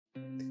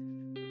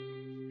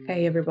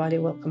Hey everybody,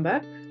 welcome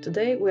back.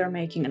 Today we are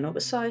making an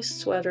oversized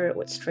sweater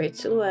with straight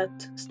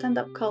silhouette,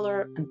 stand-up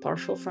collar and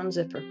partial front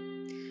zipper.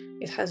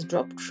 It has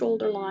dropped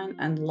shoulder line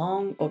and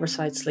long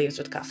oversized sleeves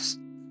with cuffs.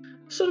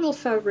 Suitable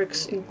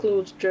fabrics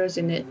include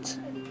jersey knit,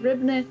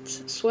 rib knit,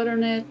 sweater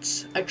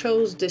knit. I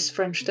chose this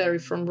French terry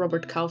from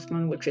Robert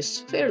Kaufmann, which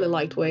is fairly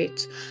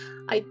lightweight.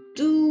 I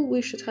do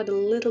wish it had a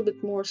little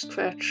bit more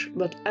stretch,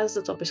 but as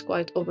the top is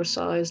quite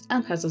oversized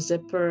and has a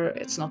zipper,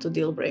 it's not a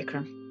deal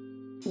breaker.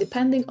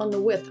 Depending on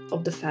the width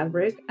of the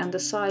fabric and the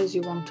size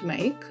you want to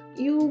make,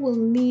 you will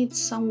need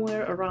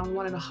somewhere around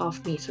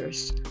 1.5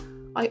 meters.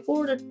 I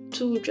ordered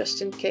 2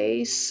 just in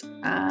case,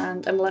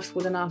 and I'm left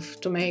with enough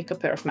to make a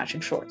pair of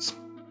matching shorts.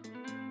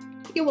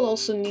 You will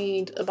also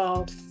need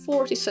about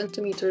 40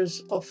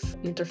 centimeters of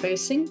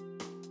interfacing.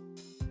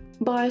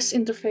 Bias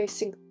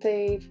interfacing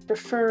tape,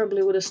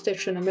 preferably with a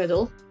stitch in the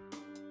middle.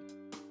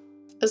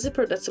 A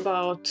zipper that's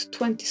about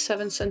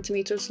 27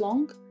 centimeters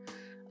long.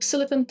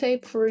 Silicone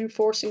tape for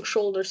reinforcing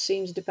shoulder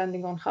seams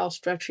depending on how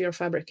stretchy your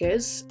fabric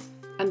is,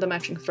 and the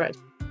matching thread.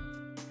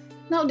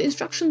 Now, the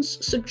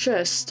instructions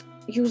suggest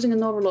using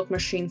an overlock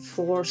machine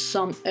for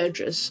some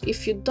edges.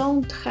 If you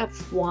don't have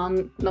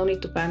one, no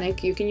need to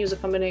panic. You can use a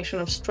combination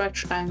of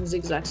stretch and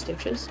zigzag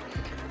stitches.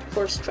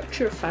 For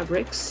stretchier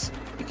fabrics,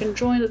 you can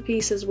join the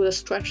pieces with a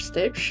stretch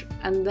stitch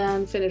and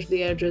then finish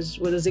the edges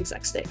with a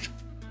zigzag stitch.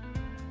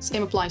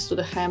 Same applies to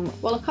the hem.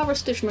 While a cover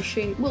stitch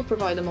machine will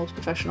provide the most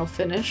professional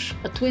finish,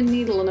 a twin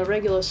needle on a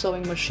regular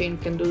sewing machine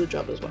can do the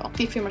job as well.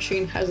 If your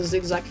machine has a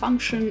zigzag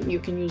function, you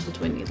can use the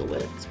twin needle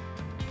with it.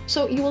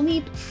 So you will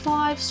need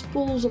 5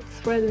 spools of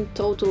thread in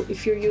total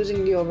if you're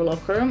using the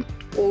overlocker,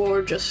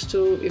 or just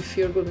 2 if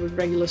you're good with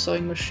regular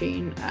sewing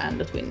machine and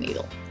the twin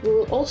needle. We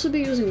will also be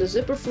using the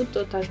zipper foot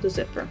to attach the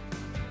zipper.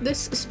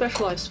 This is a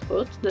specialized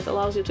foot that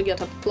allows you to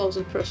get up close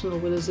and personal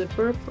with a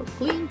zipper for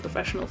clean,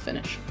 professional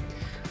finish.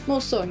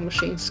 Most sewing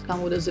machines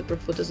come with a zipper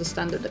foot as a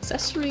standard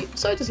accessory,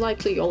 so it is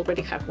likely you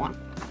already have one.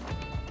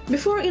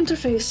 Before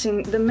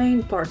interfacing the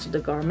main parts of the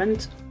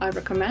garment, I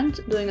recommend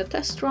doing a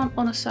test run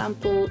on a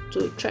sample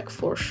to check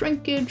for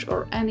shrinkage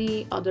or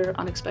any other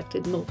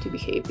unexpected naughty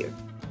behavior.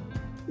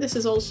 This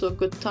is also a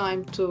good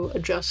time to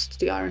adjust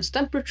the iron's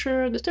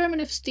temperature, determine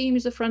if steam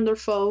is a friend or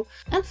foe,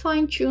 and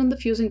fine-tune the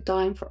fusing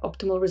time for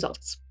optimal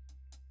results.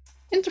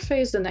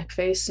 Interface the neck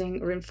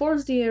facing,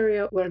 reinforce the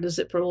area where the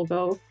zipper will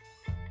go,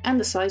 and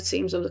the side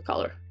seams of the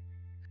collar.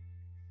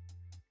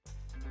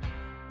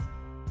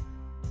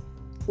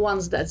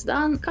 Once that's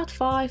done, cut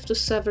 5 to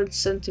 7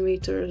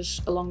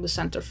 centimeters along the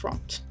center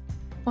front.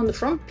 On the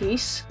front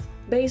piece,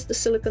 base the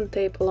silicone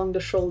tape along the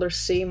shoulder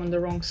seam on the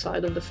wrong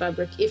side of the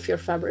fabric if your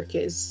fabric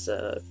is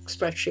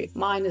stretchy.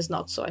 Mine is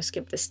not, so I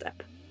skipped this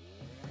step.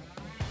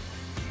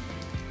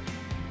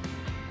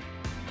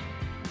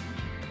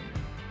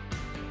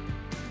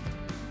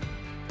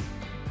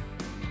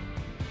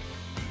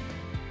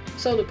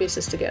 Sew the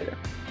pieces together.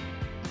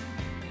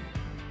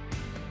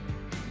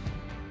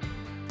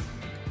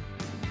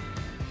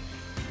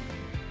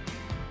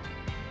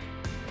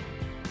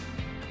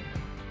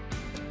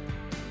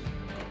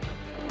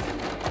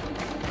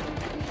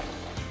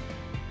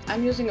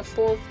 I'm using a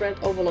 4-thread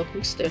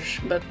overlocking stitch,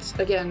 but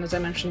again, as I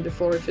mentioned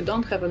before, if you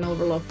don't have an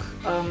overlock,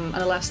 an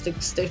elastic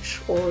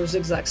stitch or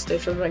zigzag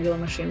stitch on a regular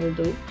machine will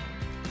do.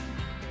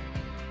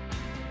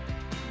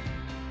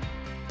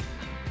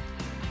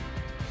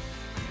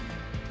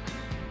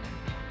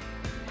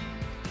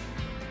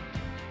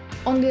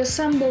 On the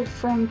assembled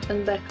front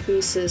and back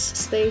pieces,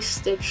 stay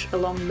stitched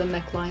along the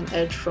neckline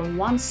edge from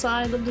one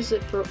side of the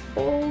zipper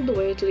all the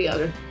way to the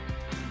other.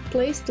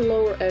 Place the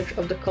lower edge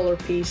of the collar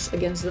piece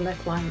against the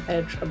neckline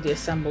edge of the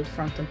assembled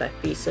front and back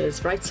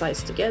pieces, right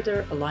sides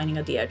together, aligning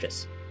at the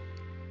edges.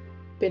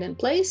 Pin in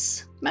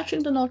place,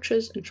 matching the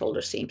notches and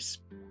shoulder seams.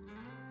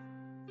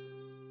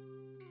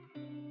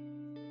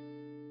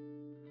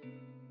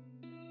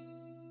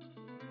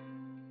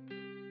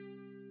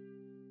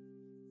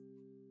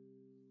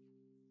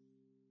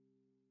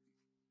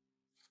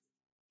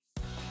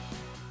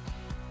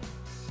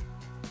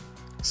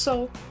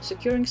 So,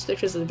 securing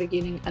stitches at the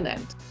beginning and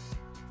end.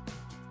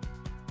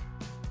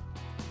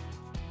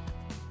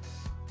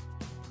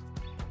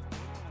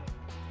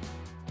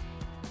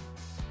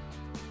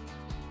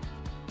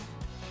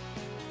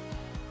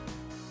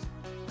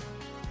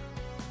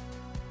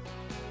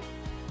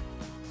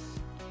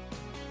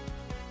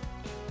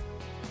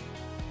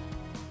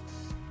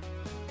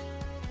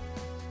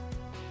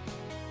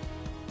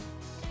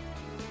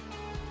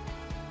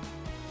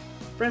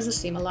 Press the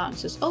seam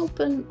allowances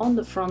open on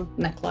the front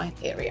neckline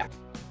area.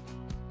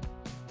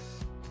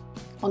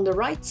 On the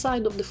right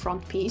side of the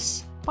front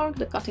piece, mark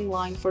the cutting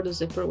line for the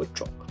zipper with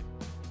chalk.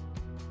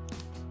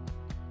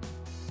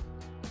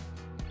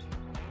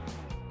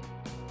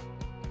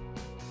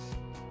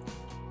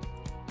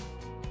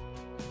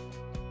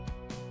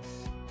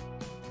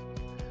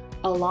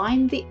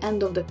 Align the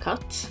end of the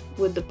cut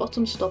with the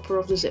bottom stopper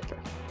of the zipper.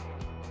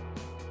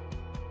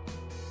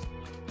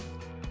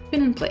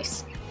 Pin in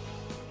place.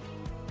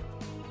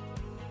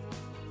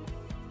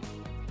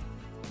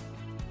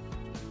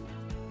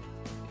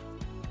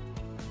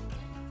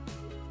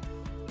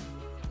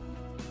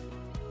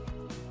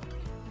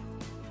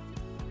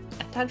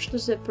 attach the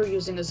zipper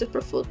using a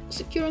zipper foot,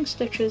 securing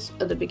stitches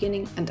at the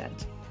beginning and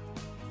end.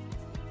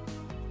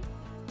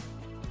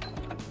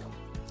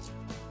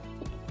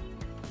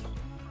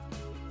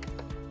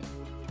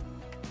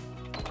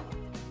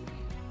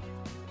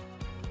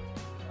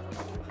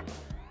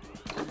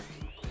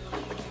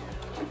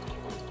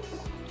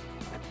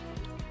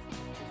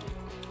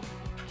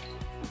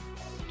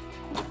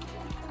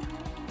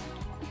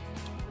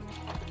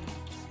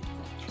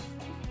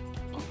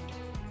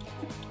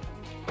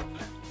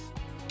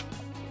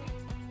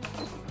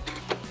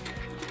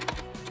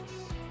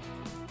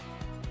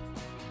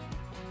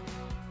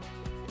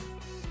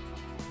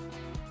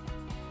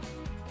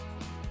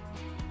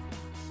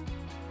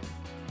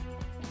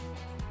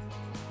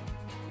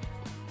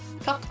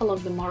 Cut along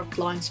the marked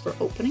lines for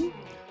opening,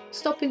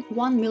 stopping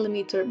 1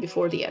 mm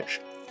before the edge.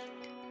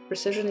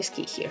 Precision is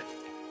key here.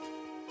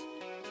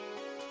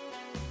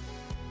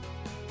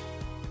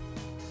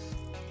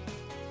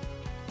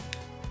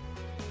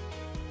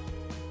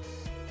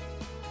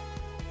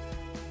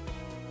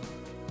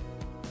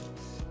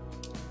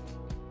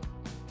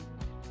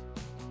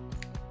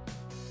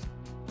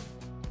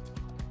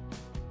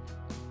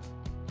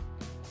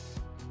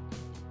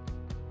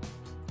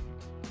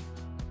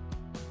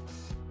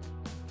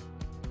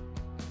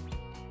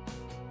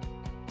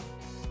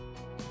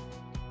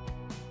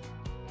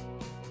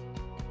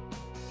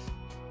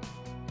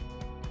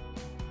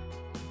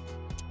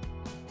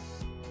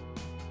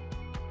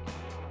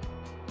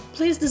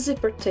 Place the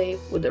zipper tape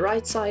with the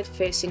right side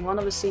facing one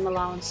of the seam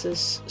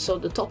allowances so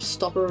the top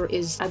stopper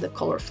is at the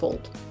collar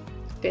fold.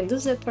 Pin the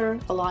zipper,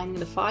 aligning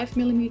the 5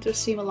 mm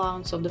seam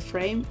allowance of the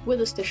frame with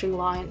the stitching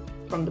line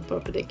from the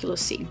perpendicular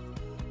seam.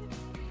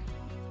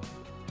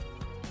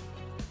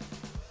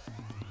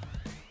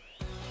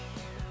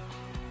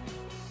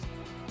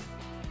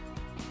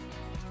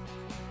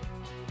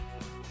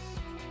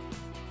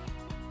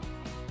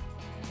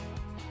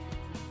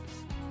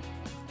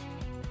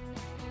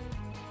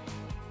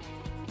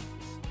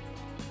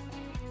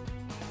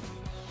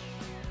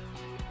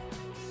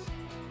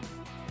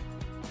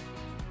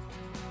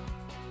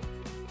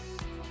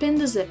 Pin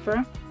the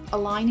zipper,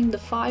 aligning the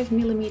 5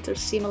 mm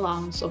seam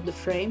allowance of the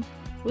frame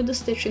with the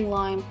stitching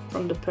line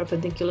from the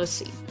perpendicular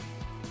seam.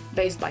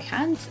 Baste by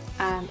hand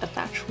and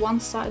attach one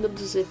side of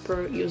the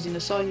zipper using a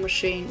sewing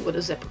machine with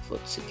a zipper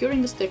foot,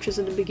 securing the stitches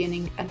at the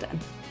beginning and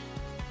end.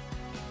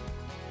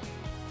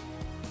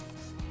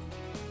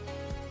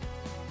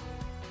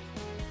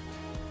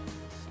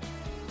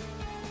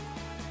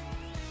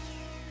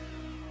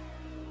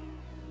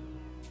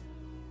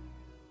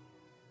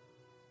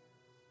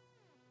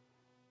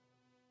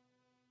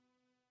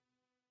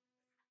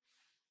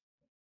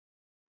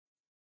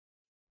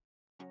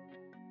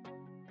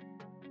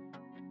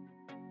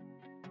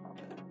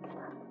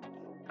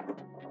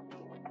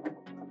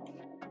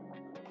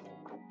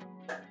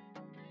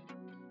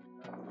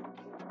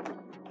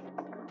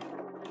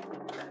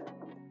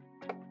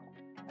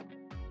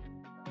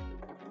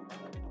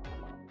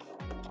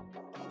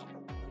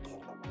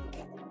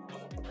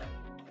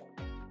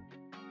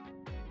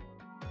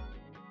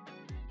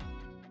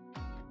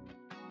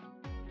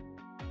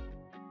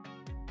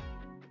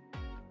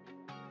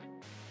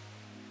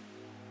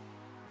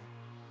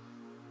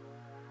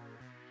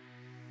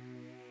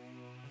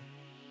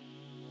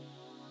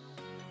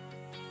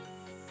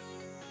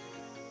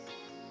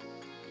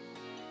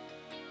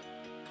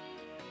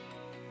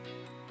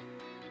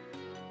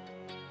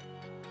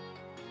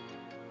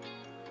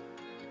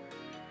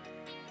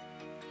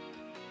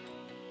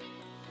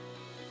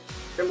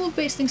 Remove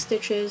basting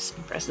stitches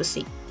and press the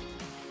seam.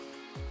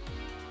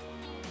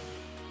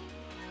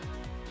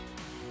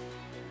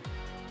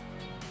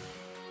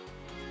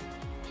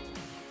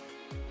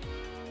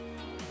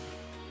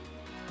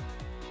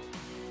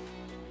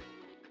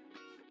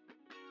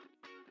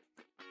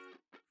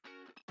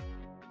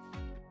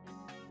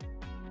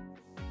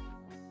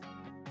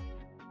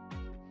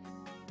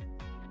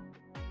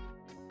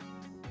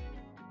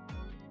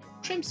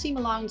 Trim seam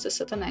allowances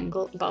at an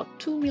angle about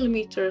 2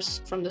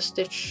 mm from the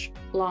stitch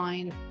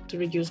line to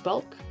reduce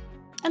bulk,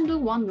 and do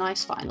one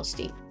nice final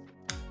steam.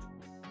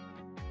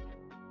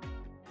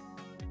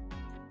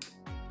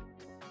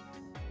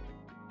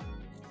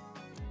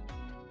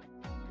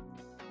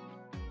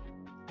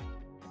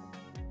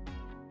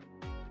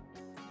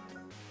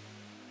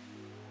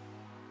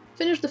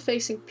 Finish the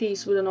facing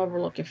piece with an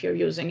overlock if you're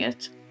using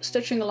it,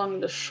 stitching along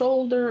the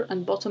shoulder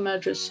and bottom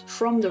edges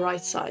from the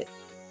right side.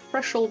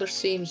 Press shoulder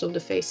seams of the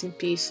facing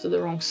piece to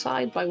the wrong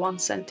side by 1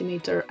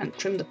 cm and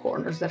trim the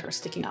corners that are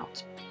sticking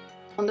out.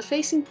 On the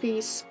facing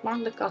piece,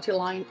 mark the cutting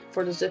line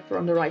for the zipper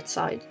on the right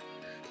side.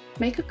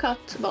 Make a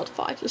cut about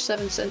 5 to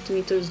 7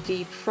 cm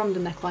deep from the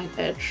neckline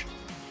edge.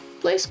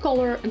 Place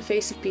collar and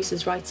facing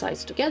pieces right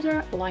sides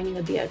together, aligning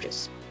at the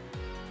edges.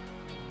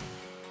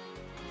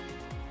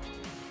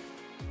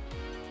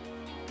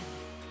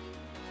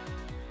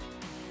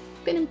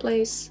 Pin in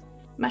place,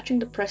 matching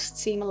the pressed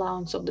seam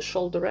allowance of the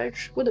shoulder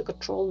edge with a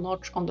control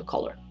notch on the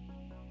collar.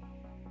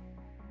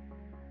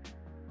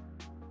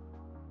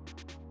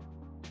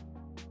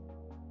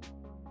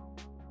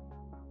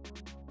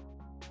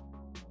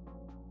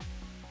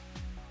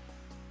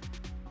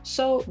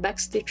 so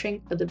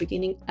backstitching at the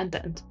beginning and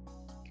end.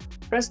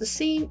 Press the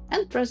seam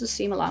and press the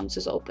seam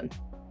allowances open.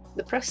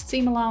 The pressed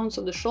seam allowance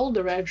of the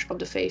shoulder edge of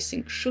the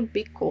facing should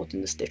be caught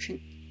in the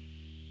stitching.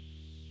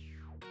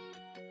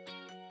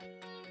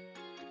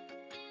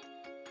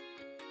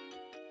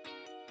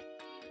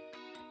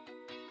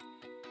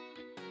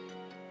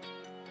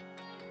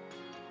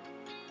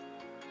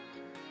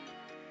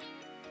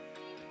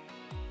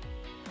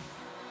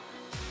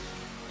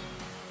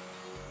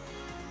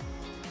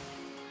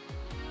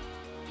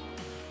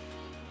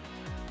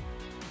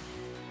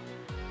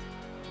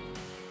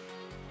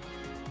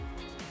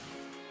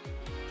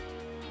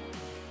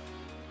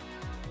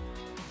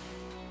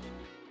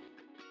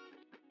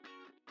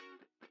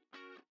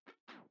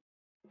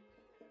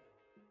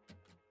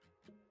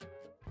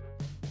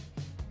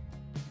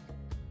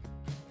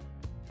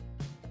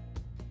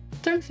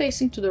 Turn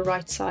facing to the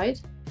right side,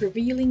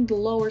 revealing the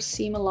lower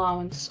seam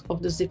allowance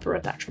of the zipper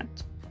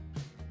attachment.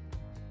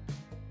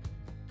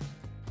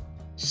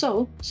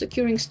 So,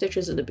 securing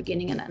stitches at the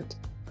beginning and end.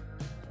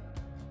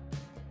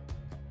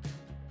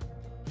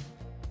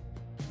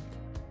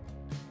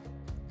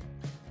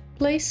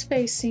 Place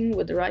facing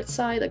with the right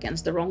side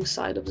against the wrong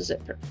side of the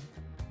zipper.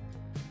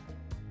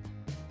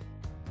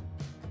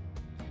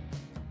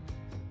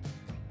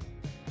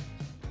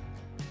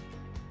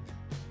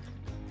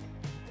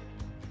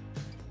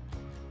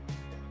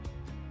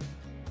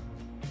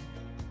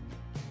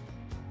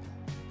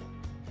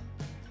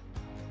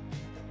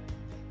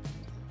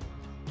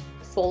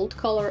 Fold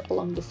collar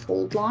along the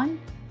fold line,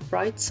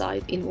 right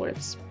side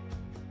inwards.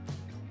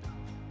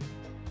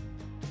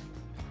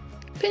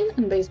 Pin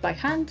and baste by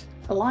hand,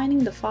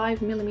 aligning the 5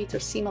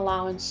 mm seam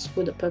allowance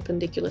with a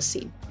perpendicular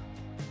seam.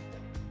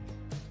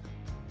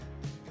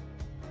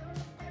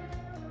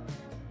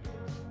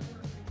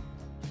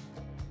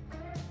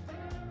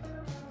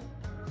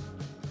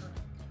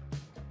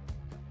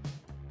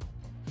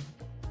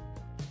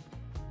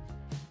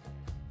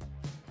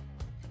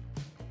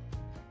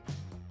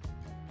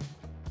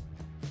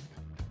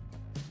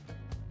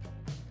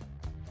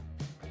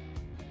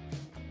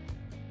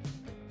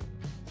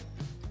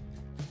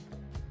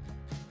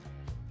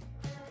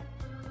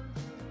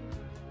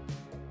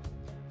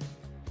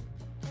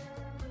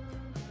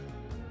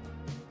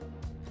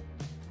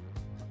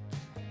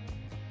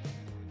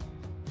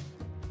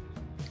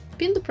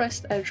 Pin the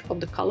pressed edge of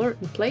the collar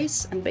in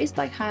place and baste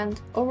by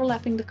hand,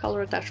 overlapping the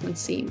collar attachment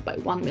seam by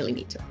 1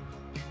 mm.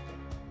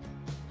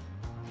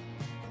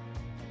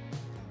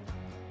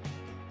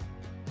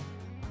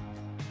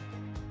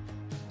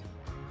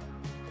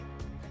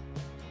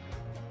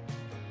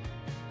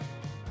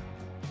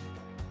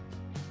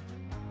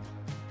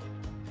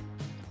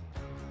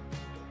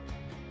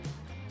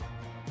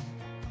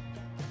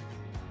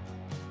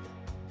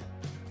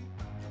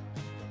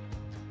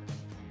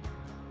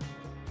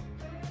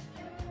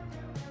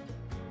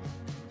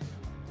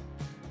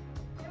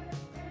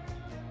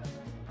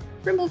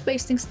 Remove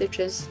basting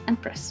stitches and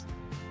press.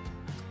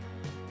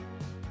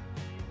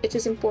 It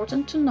is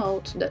important to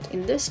note that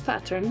in this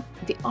pattern,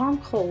 the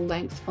armhole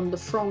length on the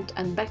front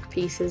and back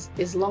pieces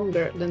is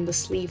longer than the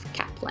sleeve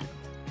cap length.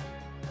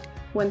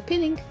 When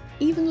pinning,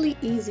 evenly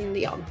ease in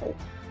the armhole.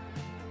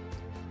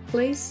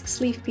 Place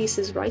sleeve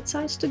pieces right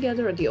sides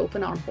together at the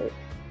open armhole.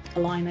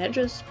 Align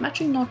edges,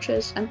 matching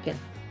notches, and pin.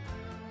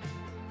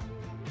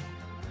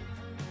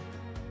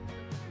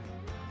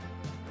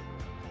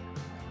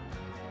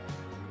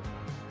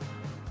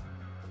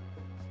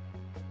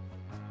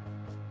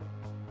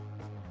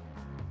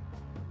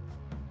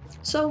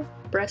 So,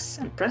 press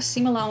and press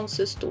seam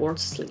allowances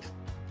towards the sleeve.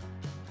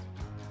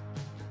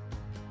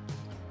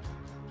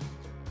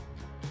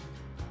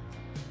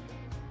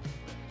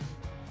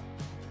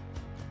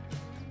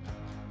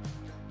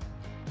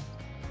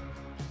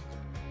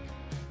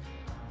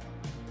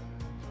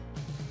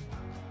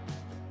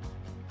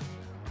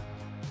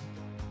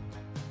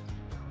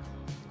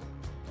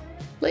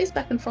 Place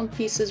back and front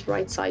pieces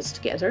right sides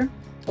together,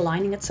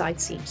 aligning at side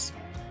seams.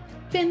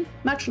 Pin,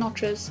 match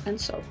notches, and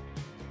sew.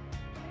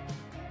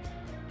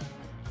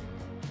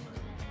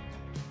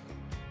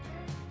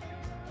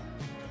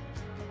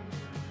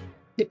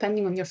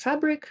 Depending on your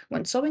fabric,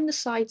 when sewing the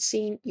side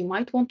seam, you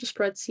might want to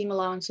spread seam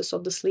allowances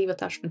of the sleeve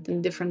attachment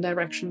in different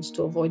directions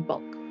to avoid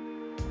bulk.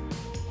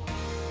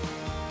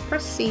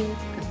 Press seam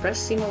and press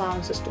seam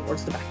allowances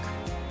towards the back.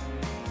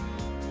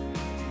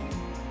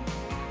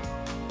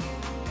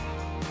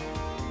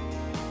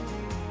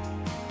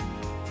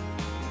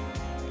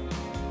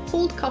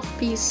 Fold cuff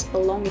piece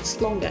along its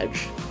long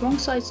edge, wrong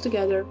sides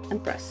together,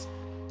 and press.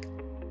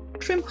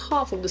 Trim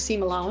half of the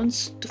seam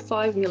allowance to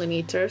 5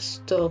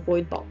 mm to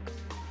avoid bulk.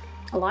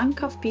 Align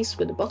cuff piece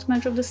with the bottom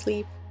edge of the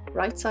sleeve,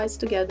 right sides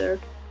together,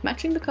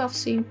 matching the cuff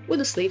seam with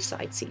the sleeve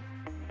side seam.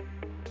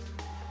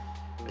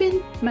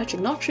 Pin,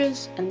 matching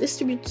notches, and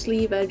distribute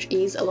sleeve edge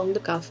ease along the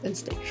cuff and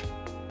stitch.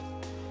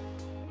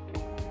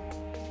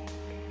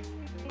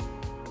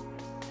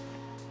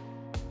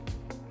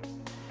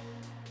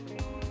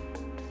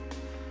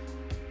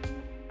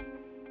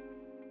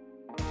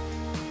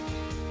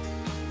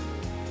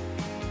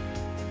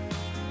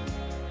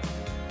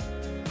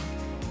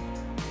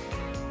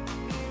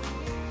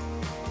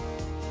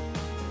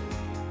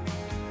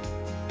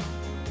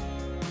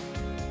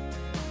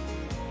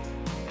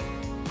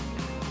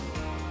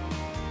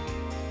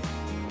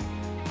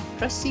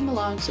 press seam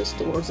allowances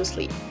towards the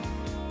sleeve.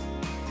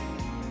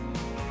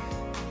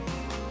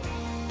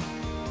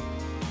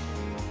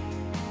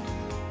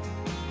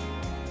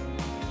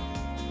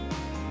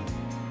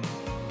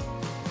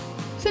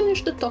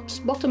 Finish the top's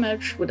bottom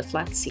edge with a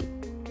flat seam.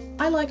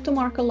 I like to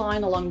mark a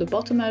line along the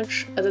bottom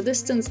edge at a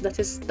distance that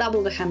is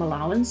double the hem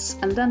allowance,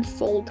 and then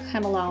fold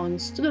hem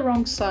allowance to the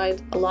wrong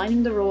side,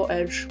 aligning the raw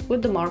edge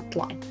with the marked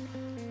line.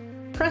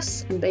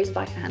 Press and baste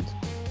by hand.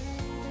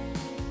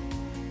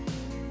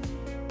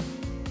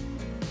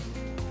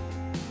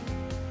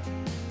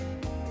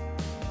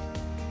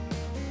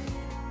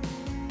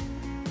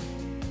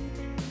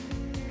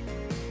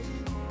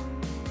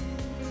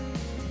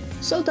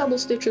 Sew double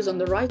stitches on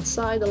the right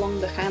side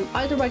along the hem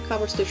either by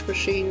cover stitch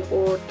machine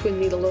or twin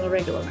needle on a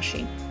regular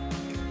machine.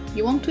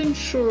 You want to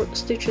ensure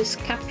stitches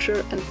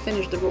capture and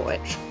finish the raw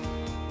edge.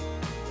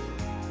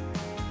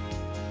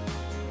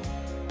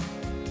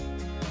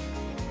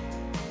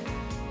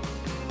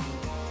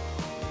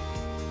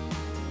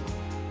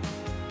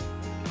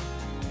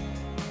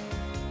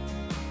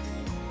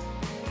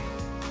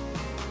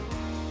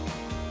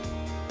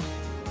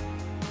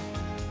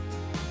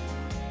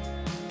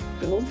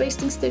 Remove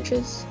basting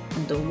stitches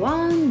and do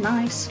one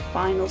nice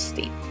final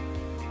steam.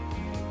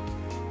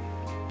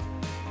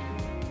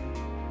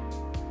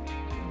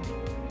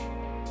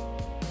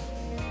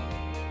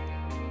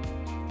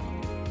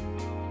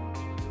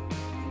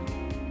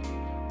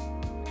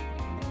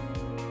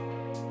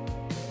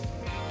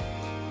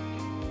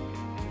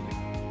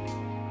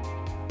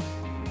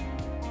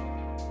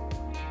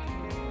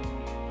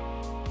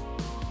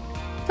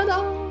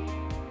 Ta-da!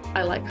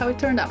 I like how it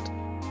turned out.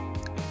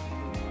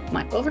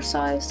 My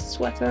oversized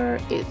sweater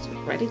is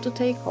ready to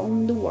take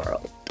on the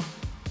world.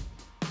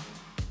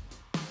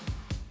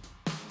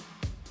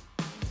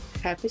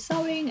 Happy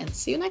sewing and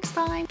see you next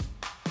time!